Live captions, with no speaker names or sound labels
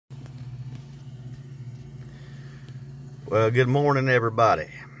Well, good morning, everybody.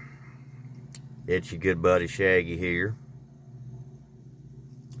 It's your good buddy Shaggy here,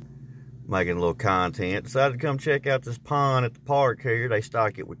 making a little content. Decided to come check out this pond at the park here. They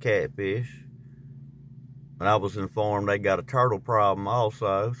stock it with catfish. And I was informed they got a turtle problem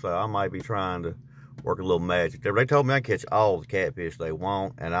also, so I might be trying to work a little magic there. They told me I catch all the catfish they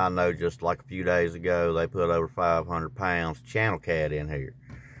want, and I know just like a few days ago, they put over 500 pounds channel cat in here.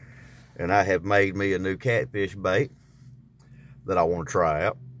 And I have made me a new catfish bait that I want to try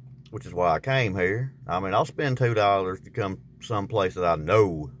out, which is why I came here. I mean, I'll spend $2 to come someplace that I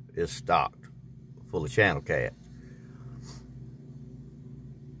know is stocked full of channel cat.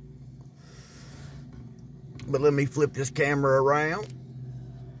 But let me flip this camera around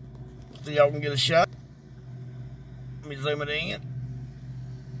so y'all can get a shot. Let me zoom it in.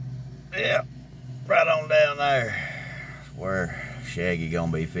 Yeah, right on down there. That's where Shaggy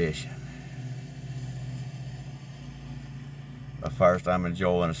gonna be fishing. But first, I'm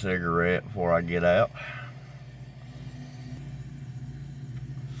enjoying a cigarette before I get out.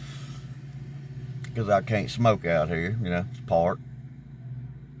 Because I can't smoke out here, you know, it's park.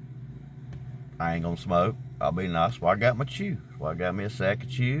 I ain't gonna smoke. I'll be nice. Well, I got my chew. Well, I got me a sack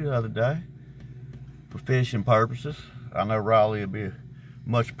of chew the other day for fishing purposes. I know Raleigh will be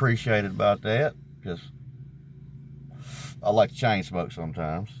much appreciated about that, because I like to chain smoke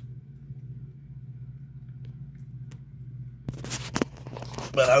sometimes.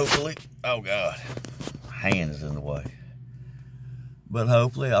 But hopefully, oh God, my hand is in the way. But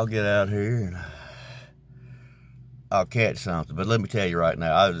hopefully I'll get out here and I'll catch something. But let me tell you right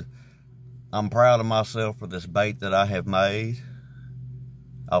now, I'm proud of myself for this bait that I have made.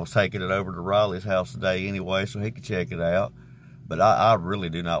 I was taking it over to Raleigh's house today anyway, so he could check it out. But I really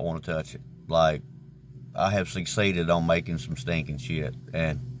do not want to touch it. Like, I have succeeded on making some stinking shit.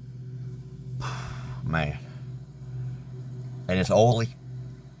 And, man. And it's oily.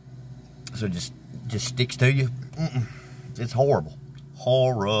 So it just sticks to you. It's horrible.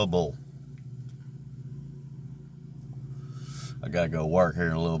 Horrible. I gotta go work here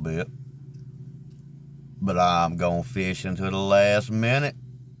in a little bit. But I'm going to fish until the last minute,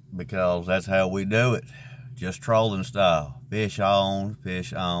 because that's how we do it. Just trolling style. Fish on,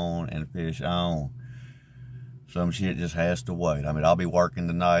 and fish on. Some shit just has to wait. I mean, I'll be working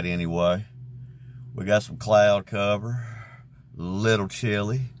tonight anyway. We got some cloud cover. Little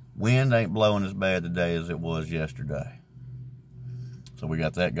chilly. Wind ain't blowing as bad today as it was yesterday. So we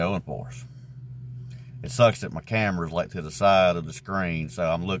got that going for us. It sucks that my camera's like to the side of the screen, so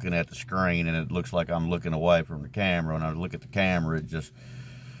I'm looking at the screen and it looks like I'm looking away from the camera. When I look at the camera, it just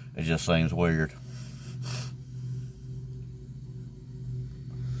seems weird.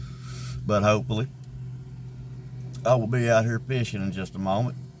 But hopefully, I will be out here fishing in just a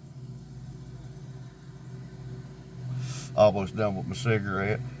moment. Almost done with my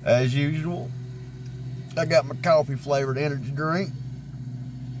cigarette. As usual, I got my coffee flavored energy drink.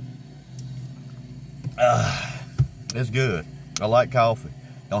 It's good. I like coffee.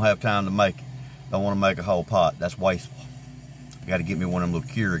 Don't have time to make it. Don't want to make a whole pot. That's wasteful. Got to get me one of them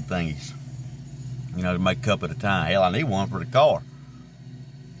little Keurig thingies, you know, to make a cup at a time. Hell, I need one for the car.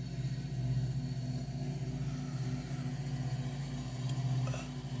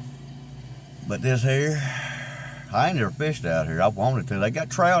 But this here, I ain't never fished out here. I wanted to. They got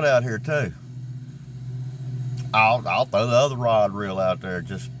trout out here too. I'll throw the other rod reel out there,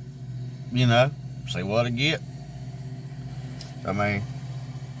 just, you know, see what I get. I mean,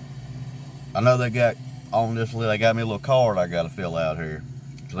 I know they got on this list, they got me a little card I got to fill out here,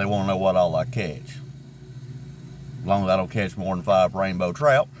 because they want to know what all I catch. As long as I don't catch more than 5 rainbow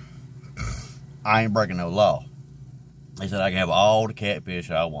trout, I ain't breaking no law. They said I can have all the catfish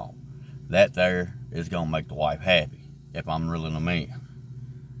I want. That there is going to make the wife happy, if I'm reeling them in.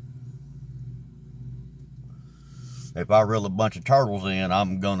 If I reel a bunch of turtles in,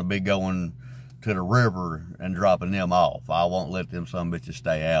 I'm going to be going to the river and dropping them off. I won't let them some bitches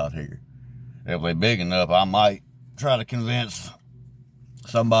stay out here. If they're big enough, I might try to convince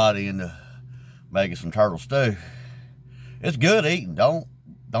somebody into making some turtle stew. It's good eating. Don't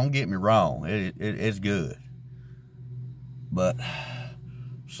get me wrong. It's good. But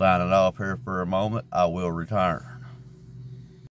signing off here for a moment, I will return.